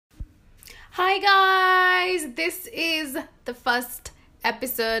Hi guys, this is the first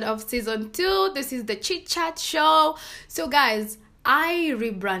episode of season 2. This is the Chit Chat show. So guys, I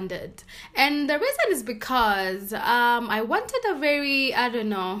rebranded, and the reason is because I wanted a very, I don't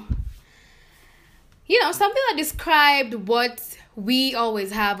know, something that described what we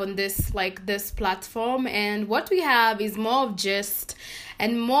always have on this platform, and what we have is more of gist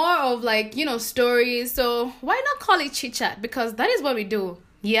and more of stories. So why not call it chit chat, because that is what we do.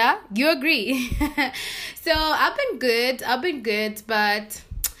 Yeah, you agree? So I've been good, but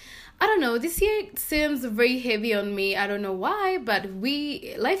I don't know, this year seems very heavy on me. I don't know why, but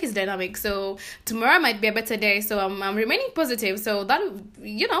life is dynamic, so tomorrow might be a better day. So I'm remaining positive, so that,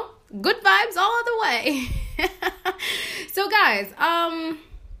 good vibes all the way. So guys,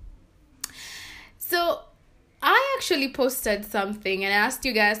 so I actually posted something and I asked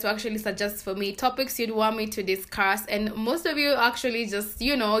you guys to actually suggest for me topics you'd want me to discuss, and most of you actually just,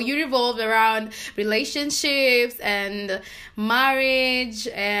 you revolved around relationships and marriage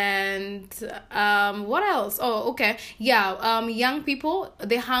and what else? Oh, okay. Yeah, young people,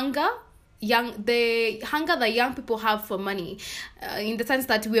 the hunger that young people have for money, in the sense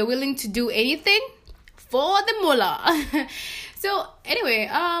that we are willing to do anything for the mullah. So anyway,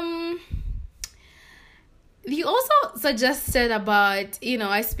 you also suggested about,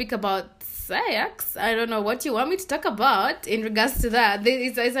 I speak about sex. I don't know what you want me to talk about in regards to that.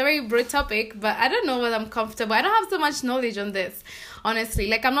 It's a very broad topic, but I don't know whether I'm comfortable. I don't have so much knowledge on this,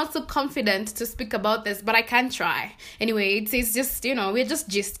 honestly. I'm not so confident to speak about this, but I can try. Anyway, it's just, we're just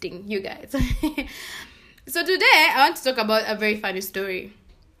gisting, you guys. So today, I want to talk about a very funny story.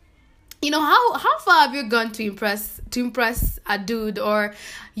 How far have you gone to impress a dude, or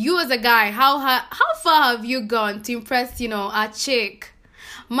you as a guy? How far have you gone to impress a chick?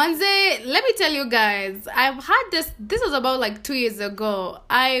 Manze, let me tell you guys, I've had this was about 2 years ago.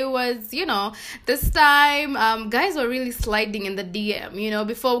 I was, this time guys were really sliding in the DM,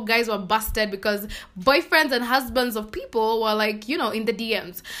 before guys were busted because boyfriends and husbands of people were in the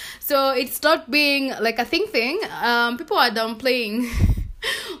DMs. So it stopped being a thing. People are downplaying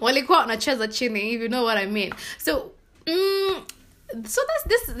walikuwa wanacheza chini, if you know what I mean. So so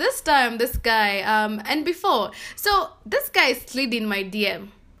that's this time, this guy and before, so this guy slid in my DM,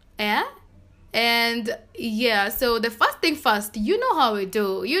 yeah. And yeah, so the first thing first, you know how we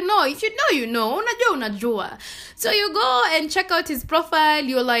do. If you know, unajua. So you go and check out his profile.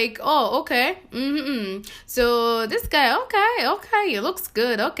 You're like, oh, okay. So this guy, okay, he looks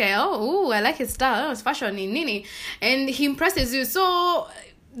good. Okay, oh, I like his style. His fashion, nini. And he impresses you. So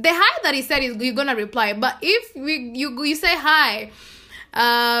the hi that he said is you're gonna reply. But if you say hi,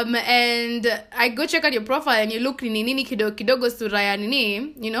 and I go check out your profile and you look nini kidogo sura ya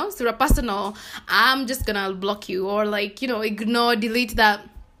nini, sura personal, I'm just gonna block you, or ignore, delete that.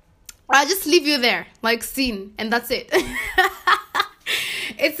 I'll just leave you there, seen, and that's it.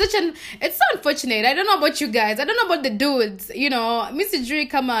 It's so unfortunate. I don't know about you guys. I don't know about the dudes. Mr. Juri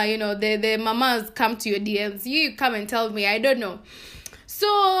kama, the mamas come to your DMs. You come and tell me. I don't know.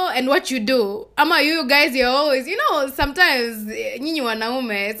 So, and what you do, you guys, you're always, sometimes,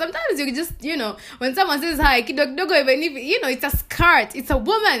 sometimes you just, when someone says hi, kidogo, even if, it's a skirt, it's a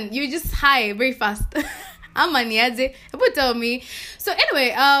woman, you just hi very fast. Niaje, tell me. So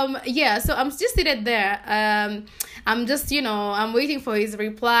anyway, yeah, so I'm just seated there. I'm just, I'm waiting for his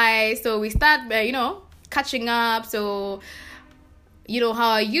reply. So we start, catching up. So,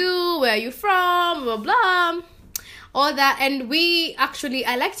 how are you? Where are you from? Blah, blah. All that. And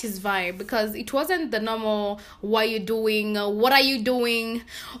I liked his vibe, because it wasn't the normal what are you doing, what are you doing,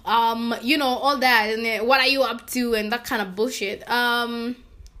 all that, and what are you up to, and that kind of bullshit. It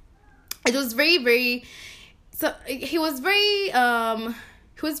was very, very, so he was very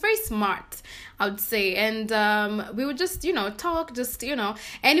smart, I would say. And we would just talk, just and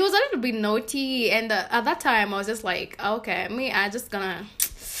he was a little bit naughty, and at that time I was just like, okay,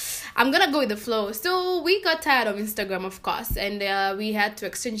 I'm gonna go with the flow. So we got tired of Instagram, of course, and we had to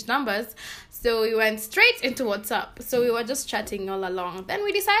exchange numbers. So we went straight into WhatsApp. So we were just chatting all along. Then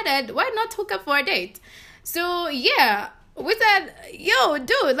we decided, why not hook up for a date? So yeah, we said, yo,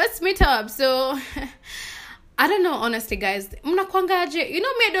 dude, let's meet up. So I don't know, honestly, guys. Mnakwangaje? Me,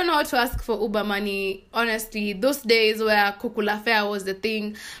 I don't know how to ask for Uber money. Honestly, those days where kukula fare was the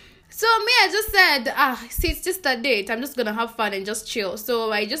thing. So me, I just said, see, it's just a date. I'm just gonna have fun and just chill.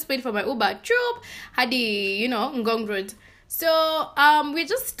 So I just paid for my Uber. Troop, Hadi, Ngong Road. So we're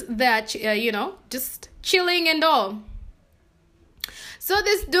just there, just chilling and all. So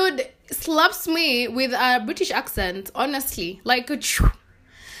this dude slaps me with a British accent, honestly.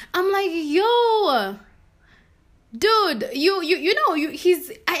 I'm like, yo, dude,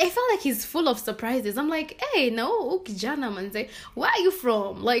 I felt like he's full of surprises. I'm like, hey, no, kijana manze, where are you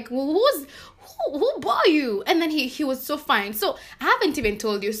from? Like, who bought you? And then he was so fine. So I haven't even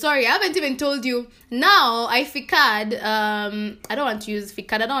told you. Sorry, I haven't even told you. Now I ficad. I don't want to use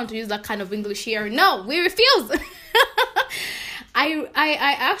ficad. I don't want to use that kind of English here. No, we refuse.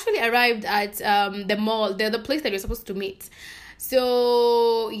 I actually arrived at the mall, the place that we're supposed to meet.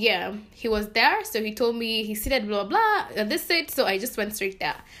 So yeah, he was there. So he told me he seated blah blah at this seat. So I just went straight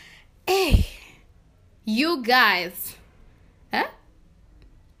there. Hey, you guys, huh?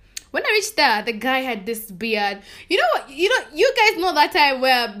 When I reached there, the guy had this beard. You know what? You guys know that time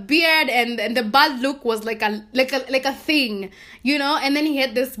where beard and the bald look was like a thing, And then he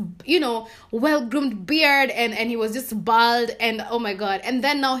had this, well groomed beard and he was just bald and oh my god. And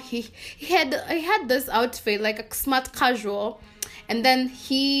then now he had this outfit like a smart casual. And then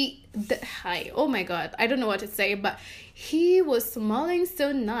oh my god, I don't know what to say, but he was smelling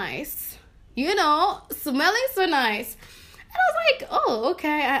so nice, smelling so nice. And I was like, oh,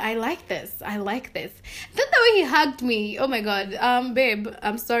 okay, I like this. I like this. Then the way he hugged me, oh my god, babe,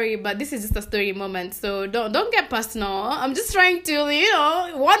 I'm sorry, but this is just a story moment, so don't get personal. I'm just trying to,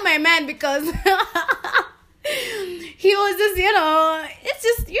 warn my man because he was just, it's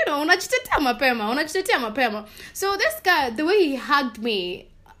just, unajitetea mapema. So this guy, the way he hugged me,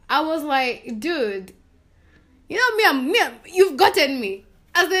 I was like, dude, you've gotten me.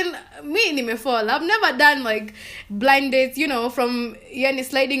 As in, me nimefall. I've never done like blind dates, from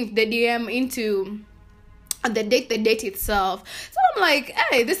sliding the DM into the date itself. So I'm like,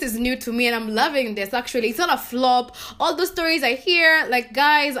 hey, this is new to me and I'm loving this. Actually, it's not a flop. All the stories I hear, like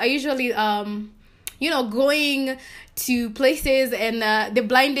guys are usually going to places and the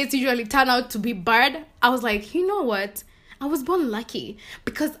blind dates usually turn out to be bad. I was like, you know what? I was born lucky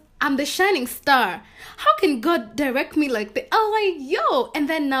because I'm the shining star. How can God direct me like that? I was like, yo. And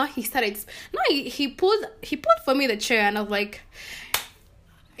then now he started. No, he pulled for me the chair, and I was like,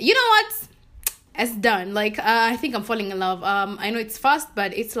 you know what? It's done. Like, I think I'm falling in love. I know it's fast,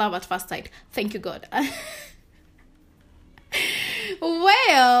 but it's love at first sight. Thank you, God.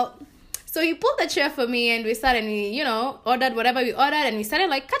 Well, so he pulled the chair for me, and we started, and he, ordered whatever we ordered, and we started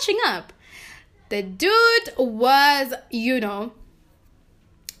like catching up. The dude was,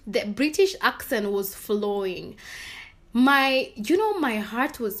 the British accent was flowing. My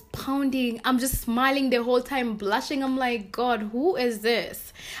heart was pounding. I'm just smiling the whole time, blushing. I'm like, God, who is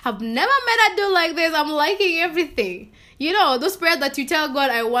this? I've never met a dude like this. I'm liking everything. Those prayers that you tell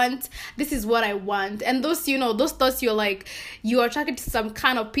God, I want, this is what I want. And those, those thoughts you're like, you're attracted to some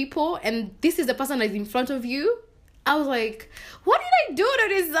kind of people and this is the person that's in front of you. I was like, what did I do to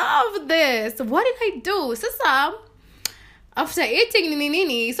deserve this? What did I do? Sasa, after eating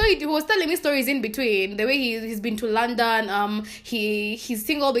nini, so he was telling me stories in between. The way he's been to London. He's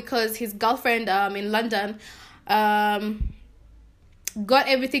single because his girlfriend in London got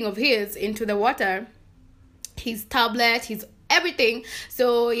everything of his into the water. His tablet, his everything.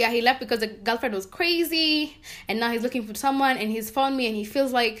 So yeah, he left because the girlfriend was crazy, and now he's looking for someone, and he's found me, and he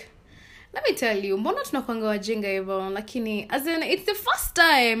feels like, let me tell you, mbona tunakuanga wajinga hivyo, lakini as in it's the first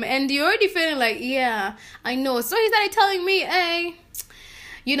time and you're already feeling like, yeah, I know. So he started telling me, hey,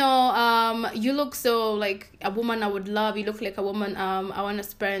 you look so like a woman I would love. You look like a woman I want to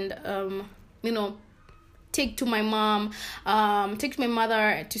spend take to my mom, take to my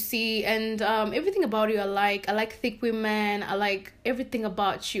mother to see, and everything about you I like thick women. I like everything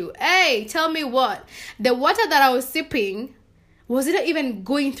about you. Hey, tell me what, the water that I was sipping, was it even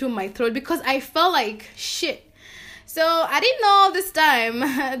going through my throat? Because I felt like shit. So I didn't know this time.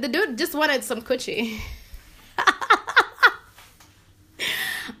 The dude just wanted some coochie.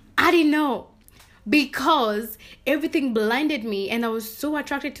 I didn't know. Because everything blinded me and I was so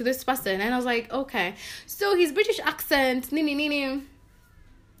attracted to this person. And I was like, okay. So his British accent, nini.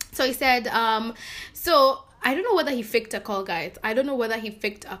 So he said, so I don't know whether he faked a call, guys. I don't know whether he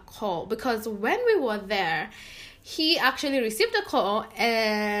faked a call. Because when we were there, he actually received a call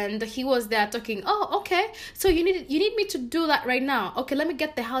and he was there talking, oh, okay, so you need me to do that right now. Okay, let me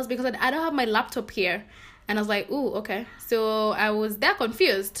get the house because I don't have my laptop here. And I was like, ooh, okay. So I was there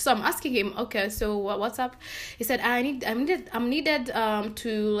confused. So I'm asking him, okay, so what's up? He said, I'm needed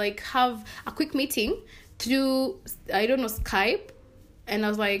to like have a quick meeting to do, I don't know, Skype. And I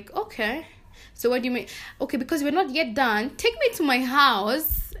was like, okay. So what do you mean? Okay, because we're not yet done. Take me to my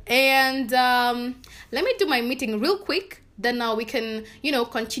house and let me do my meeting real quick. Then now we can,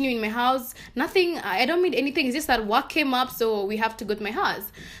 continue in my house. Nothing, I don't mean anything. It's just that work came up, so we have to go to my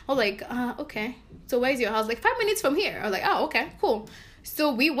house. I was like, okay. So where's your house? Like 5 minutes from here. I was like, oh, okay, cool.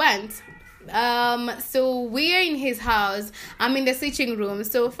 So we went. So we're in his house. I'm in the sitting room.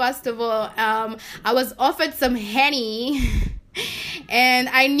 So first of all, I was offered some Henny. And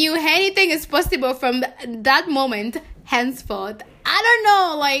I knew anything is possible from that moment henceforth. I don't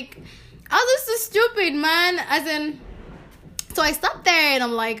know, like, I was just so stupid, man. As in, so I stopped there and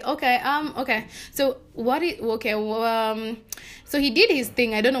I'm like, okay. So so he did his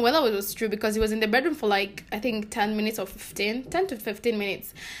thing. I don't know whether it was true because he was in the bedroom for like, I think 10 to 15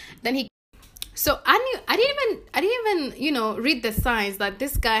 minutes. Then so I didn't even, read the signs that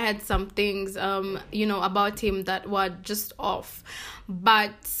this guy had some things, about him that were just off.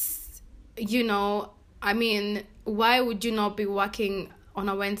 But, I mean, why would you not be working on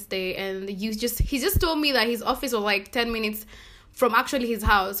a Wednesday? And he just told me that his office was like 10 minutes from actually his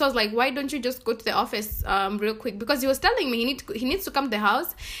house. So I was like, why don't you just go to the office real quick? Because he was telling me he needs to come to the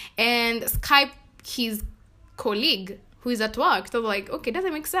house and Skype his colleague who is at work. So I was like, okay,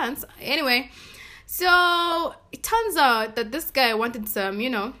 doesn't make sense. Anyway, so it turns out that this guy wanted some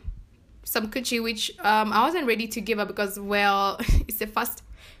coochie, which I wasn't ready to give up because, well, it's a fast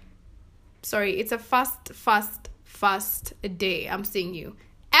day I'm seeing you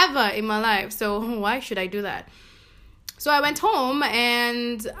ever in my life. So why should I do that? So I went home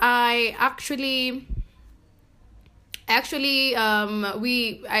and I actually I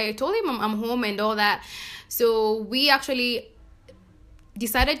told him I'm home and all that. So we actually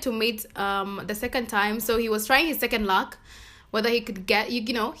decided to meet the second time. So he was trying his second luck, whether he could get hit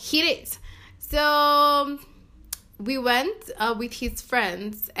it. So we went with his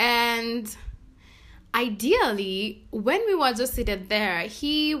friends, and ideally when we were just seated there,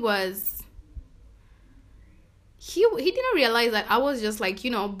 he didn't realize that I was just like,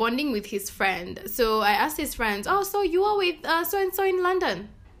 bonding with his friend. So I asked his friends, oh, so you are with so and so in London?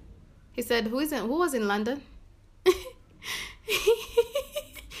 He said, who was in London?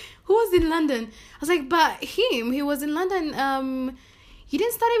 Who was in London? I was like, but he was in London. You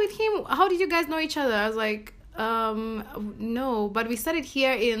didn't study with him? How did you guys know each other? I was like, no, but we studied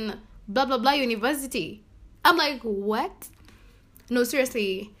here in blah blah blah university. I'm like, what? No,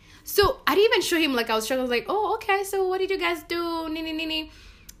 seriously. So I didn't even show him, like, I was struggling. I was like, oh, okay, so what did you guys do?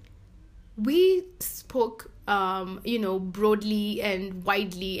 We spoke broadly and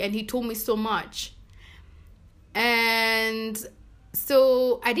widely, and he told me so much. And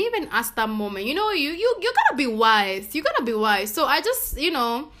so I didn't even ask that moment, you gotta be wise. So I just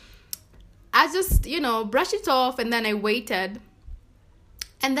brushed it off, and then I waited.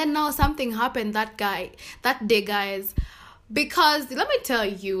 And then now something happened that day, guys. Because let me tell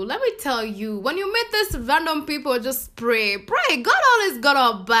you, when you meet these random people, just pray. God always got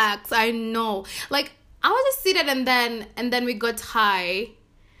our backs. I know. Like, I was just seated, and then we got high.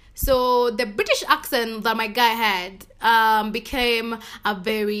 So the British accent that my guy had became a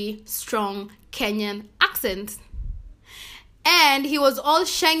very strong Kenyan accent. And he was all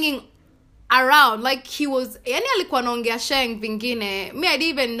shanging around, like he was yani alikuwa anaongea sheng vingine. Me, I didn't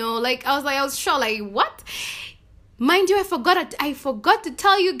even know. Like, I was sure, like, what? Mind you, I forgot to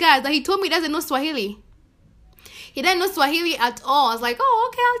tell you guys that he told me he doesn't know Swahili. He didn't know Swahili at all. I was like, oh,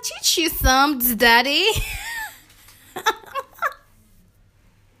 okay, I'll teach you some, daddy.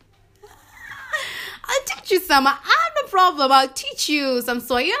 I'll teach you some. I have no problem. I'll teach you some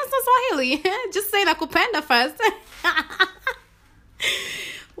Swahili. Just say nakupenda first.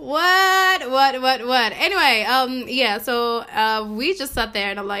 What? Anyway, yeah, so we just sat there,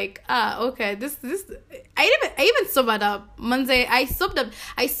 and I'm like, okay, this I even sobered up. Monday, I sobered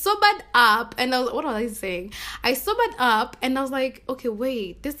up, and what was I saying? I sobered up, and I was like, okay,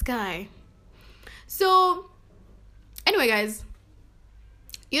 wait, this guy. So, anyway, guys,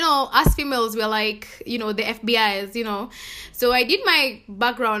 us females, we're like, the FBIs, So I did my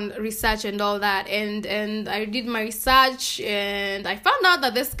background research and all that, and I did my research, and I found out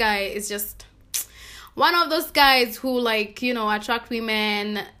that this guy is just one of those guys who, like, attract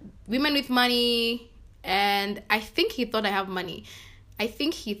women with money, and I think he thought I have money. I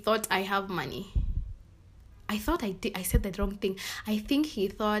thought I did. I said the wrong thing. I think he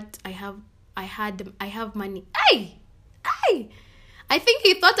thought I have money. Hey! I think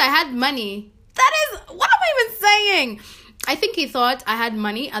he thought I had money. That is, what am I even saying? I think he thought I had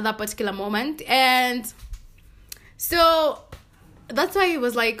money at that particular moment. And so that's why he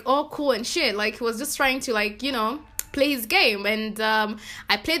was like all cool and shit. Like, he was just trying to, like, play his game. And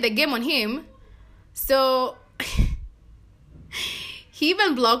I played the game on him. So he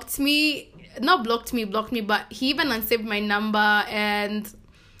even blocked me. Not blocked me, but he even unsaved my number. And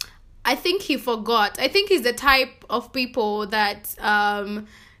I think he forgot. I think he's the type of people that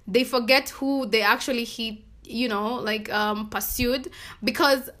they forget who they actually hit pursued,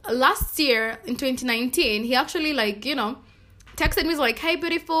 because last year in 2019 he actually texted me like, "Hey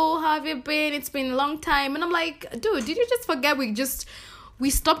beautiful, how have you been? It's been a long time." And I'm like, dude, did you just forget we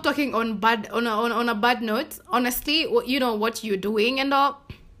stopped talking on a bad note? Honestly, you know what you're doing and all.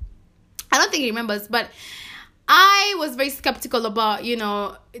 I don't think he remembers, but I was very skeptical about,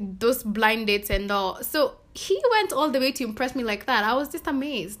 those blind dates and all. So he went all the way to impress me like that. I was just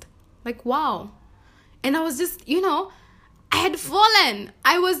amazed. Like, wow. And I was just, I had fallen.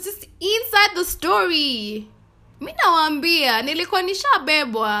 I was just inside the story. Mi nawambia, nilikuwa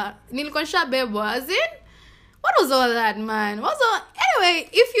nishabebwa. As in, what was all that, man? Anyway,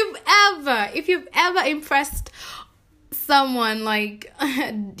 if you've ever impressed someone, like,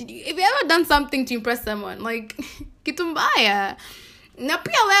 if you ever done something to impress someone, like, kitu mbaya. Na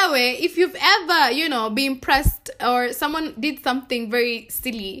pia wewe, if you've ever, been impressed, or someone did something very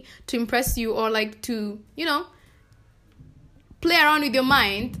silly to impress you, or like to, play around with your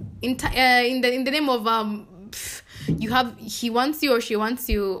mind in the name of he wants you or she wants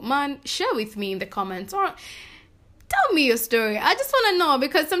you, man, share with me in the comments, or tell me your story. I just want to know,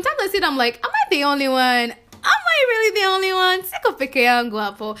 because sometimes I sit, I'm like, am I the only one? Am I really the only one? Siko peke yangu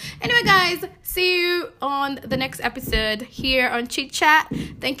hapo. Anyway, guys, see you on the next episode here on Chit Chat.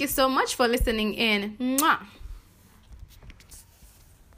 Thank you so much for listening in. Mwah.